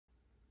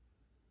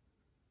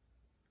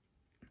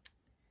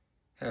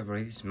Hey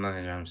everybody, this is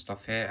Mohan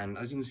stuff here, and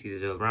as you can see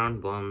there's a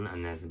round one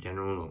and there's a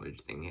general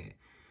knowledge thing here.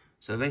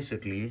 So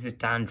basically this is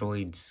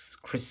Dandroid's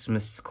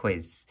Christmas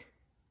quiz.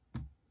 I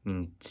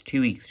mean, it's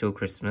 2 weeks till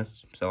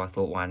Christmas, so I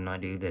thought why didn't I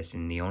do this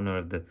in the honour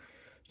of the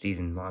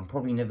season. But I'm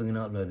probably never going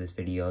to upload this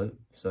video,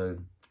 so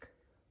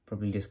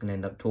probably just going to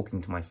end up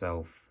talking to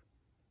myself.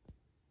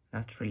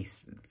 That's really,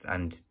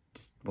 and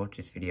just watch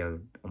this video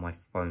on my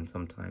phone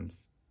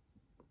sometimes.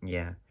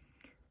 Yeah,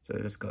 so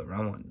let's go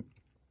round one.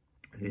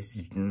 This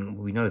is,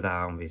 we know that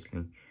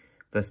obviously.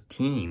 First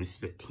teams,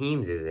 the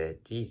teams is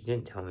it? Jeez, you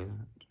didn't tell me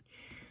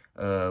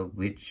that.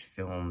 Which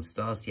film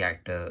stars the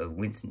actor of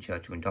Winston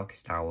Churchill in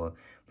Darkest Hour,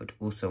 but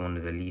also one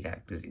of the lead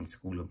actors in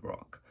School of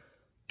Rock?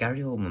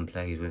 Gary Oldman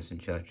plays Winston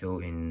Churchill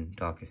in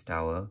Darkest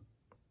Hour,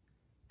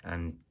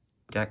 and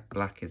Jack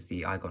Black is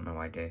the, I got no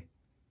idea.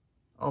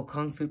 Oh,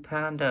 Kung Fu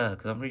Panda,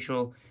 because I'm pretty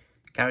sure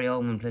Gary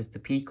Oldman plays the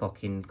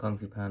peacock in Kung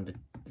Fu Panda,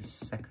 the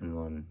second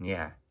one.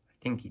 Yeah, I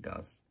think he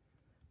does.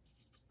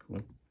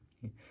 Cool.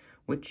 Yeah.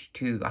 Which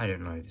two? I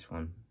don't know this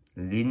one.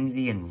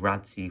 Lindsay and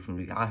Radsey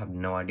from I have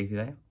no idea who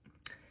they are.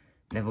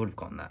 Never would have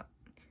gotten that.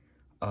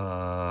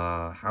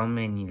 How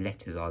many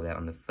letters are there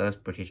on the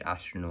first British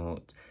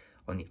astronaut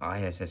on the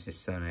ISS's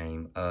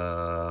surname?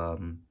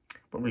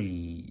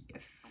 Probably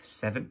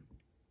 7.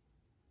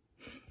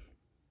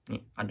 Yeah,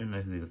 I don't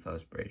know who the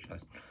first British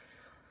is.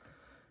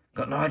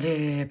 Got no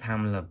idea.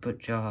 Pamela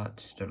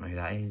Butchart. Don't know who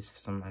that is. For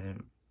some I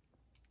don't.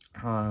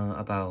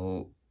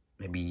 About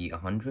maybe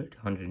 100,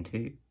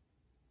 102.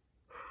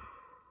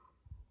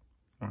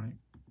 Alright.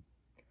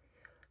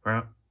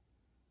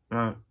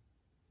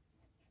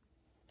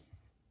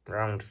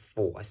 Round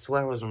 4. I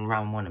swear I was on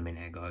round 1 a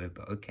minute ago,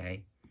 but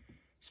okay.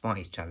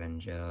 Smarties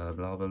challenge, blah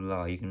blah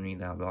blah. You can read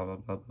that, blah blah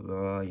blah blah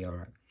blah. Yeah,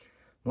 right.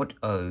 What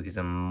O is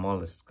a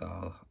mollusk?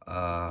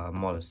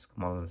 Mollusk.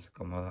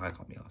 I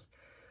can't be asked.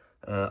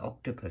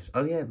 Octopus.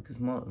 Oh yeah, because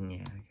yeah.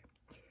 Okay.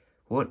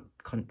 What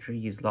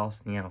country is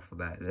last in the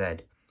alphabet?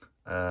 Z.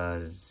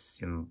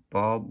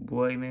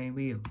 Zimbabwe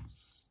maybe?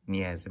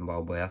 Yeah,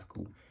 Zimbabwe, that's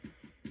cool.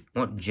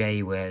 What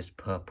J wears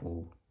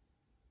purple?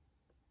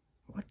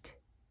 What?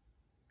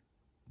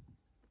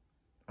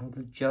 Oh,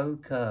 the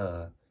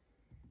Joker.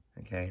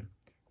 Okay.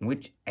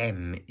 Which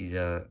M is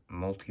a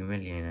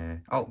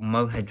multi-millionaire? Oh,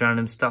 Mohad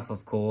random stuff,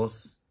 of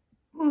course.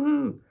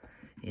 Woohoo!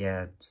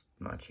 Yeah, it's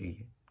not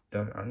actually. I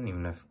don't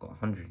even know if I've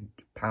got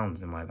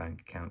 £100 in my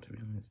bank account, to be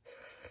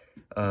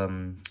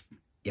honest.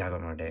 Yeah, I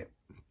got no idea.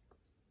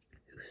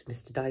 Who's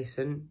Mr.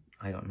 Dyson?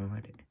 I got no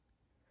idea.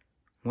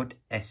 What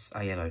S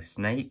are yellow?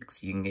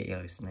 Snakes? You can get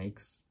yellow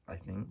snakes, I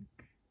think.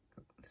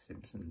 The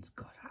Simpsons.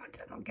 God, how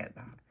did I not get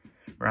that?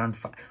 Round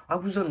 5. I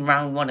was on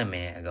round 1 a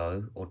minute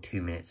ago, or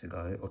 2 minutes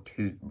ago, or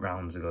 2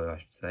 rounds ago, I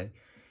should say.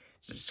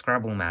 So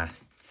Scrabble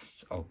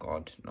maths. Oh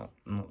God, not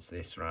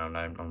this round.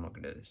 I'm not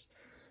gonna do this.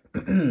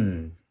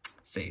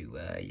 So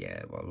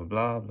yeah, blah blah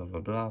blah blah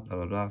blah blah blah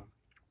blah blah.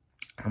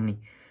 How many?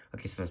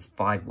 Okay, so there's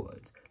 5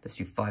 words. Let's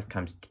do 5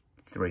 times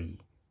 3.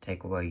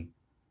 Take away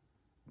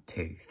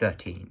 2.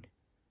 13.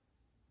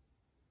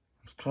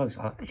 It's close.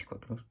 I actually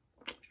quite close.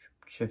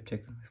 Should have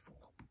taken away 4.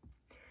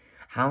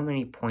 How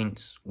many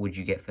points would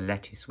you get for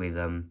lettuce with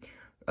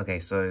okay,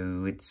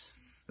 so it's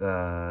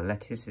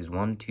lettuce is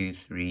 1, 2,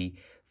 3,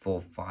 4,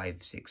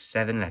 5, 6,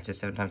 7 letters.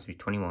 7 times 3,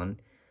 21.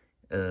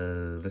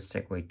 Let's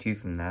take away 2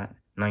 from that.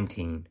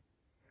 19.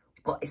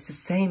 God, it's the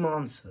same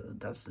answer.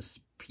 That's the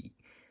P.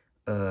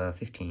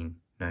 15.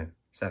 No,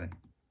 7.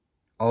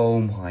 Oh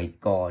my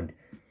God.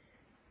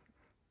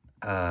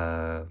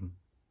 1,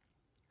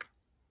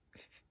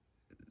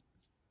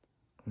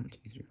 2, 3,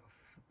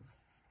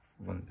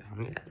 4, 1. How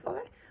many letters are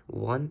there?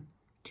 1,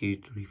 2,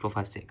 3, 4,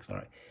 5, 6. All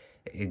right.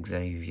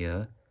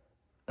 Xavier.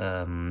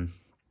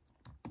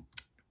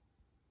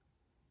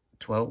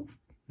 12?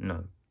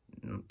 No,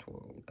 not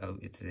 12. Oh,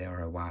 it's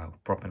 0. Wow.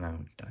 Proper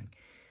noun. Dang.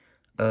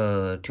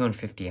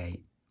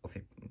 258.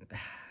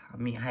 I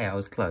mean, hey, I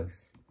was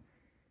close.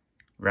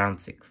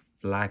 Round 6.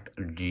 Flag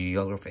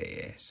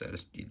geography. So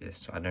let's do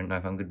this. I don't know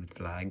if I'm good with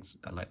flags.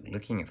 I like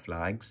looking at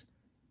flags.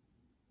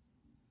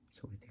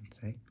 That's all we can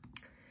say.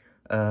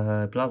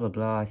 Blah blah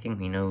blah. I think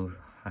we know.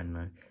 I don't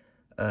know.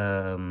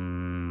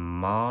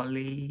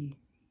 Mali.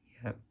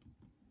 Yep.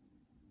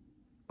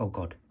 Oh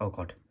God. Oh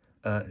God.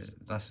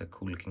 That's a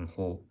cool looking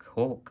hawk.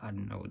 Hawk. I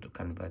don't know what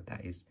kind of bird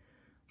that is.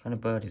 What kind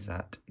of bird is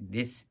that?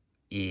 This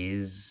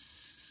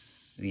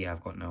is. Yeah,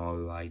 I've got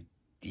no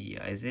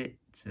idea. Is it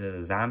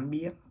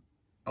Zambia?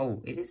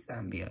 Oh, it is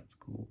Zambia. That's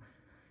cool.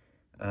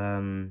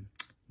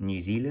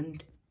 New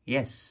Zealand.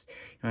 Yes.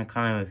 You know, I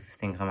kind of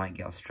think I might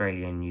get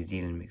Australia and New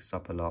Zealand mixed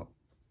up a lot.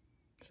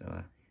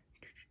 So,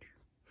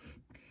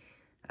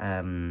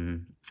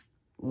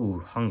 ooh,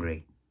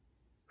 Hungary.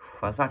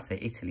 I was about to say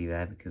Italy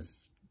there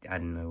because I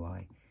don't know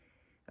why.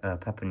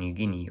 Papua New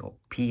Guinea or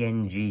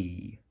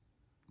PNG.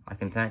 I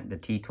can thank the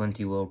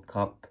T20 World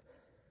Cup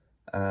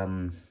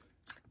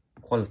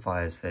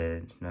qualifiers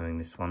for knowing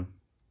this one.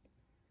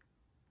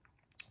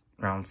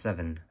 Round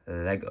 7,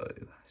 Lego.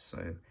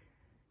 So,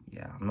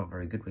 yeah, I'm not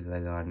very good with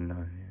Lego, I don't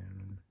know.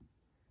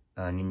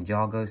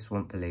 Ninjago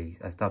Swamp Police,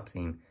 a sub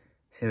theme.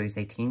 Series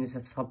 18 is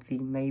a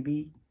sub-theme,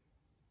 maybe?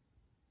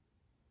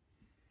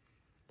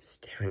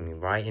 Staring me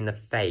right in the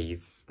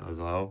face as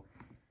well.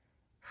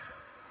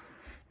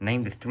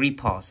 Name the 3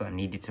 parts that I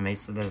needed to make.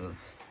 So there's a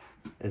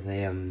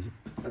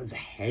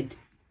head,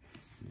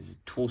 there's a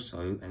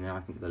torso, and then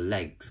I think the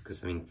legs.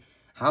 Because I mean,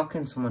 how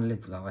can someone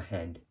live without a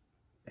head?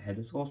 The head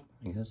is awesome,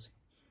 I guess.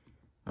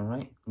 All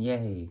right,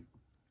 yay.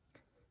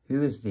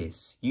 Who is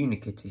this?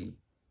 Unikitty.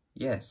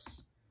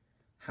 Yes.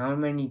 How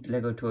many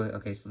Lego toys?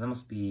 Okay, so there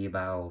must be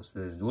about. So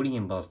there's Woody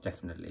and Buzz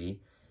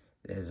definitely.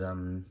 There's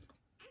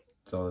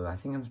So I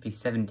think there must be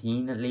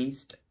 17 at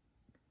least.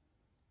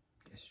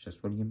 Guess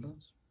just Woody and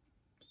Buzz.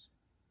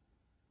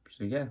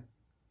 So yeah,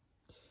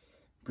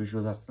 pretty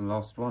sure that's the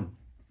last one.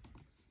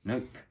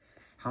 Nope.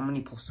 How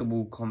many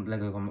possible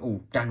Lego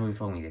Oh, Dandroid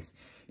told me this.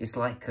 It's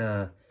like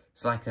a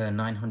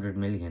 900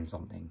 million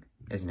something,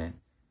 isn't it?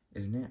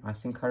 Isn't it? I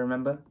think I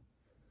remember.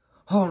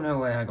 Oh no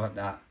way! I got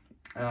that.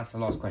 That's the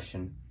last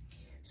question.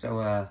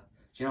 So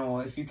do you know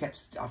what? If you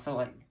kept, I feel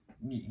like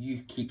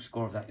you keep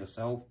score of that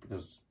yourself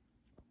because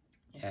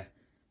yeah.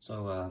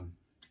 So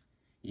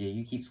yeah,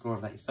 you keep score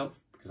of that yourself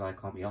because I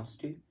can't be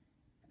asked to.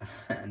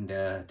 And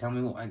tell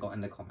me what I got in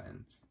the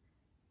comments.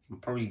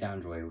 Probably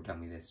Dandroid will tell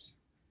me this.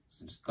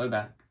 So just go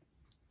back,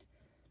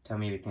 tell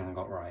me everything I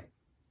got right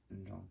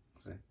and wrong.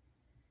 So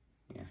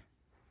yeah,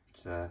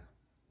 it's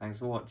thanks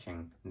for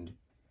watching and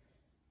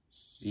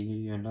see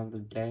you another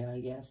day, I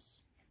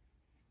guess.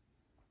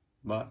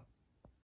 Bye.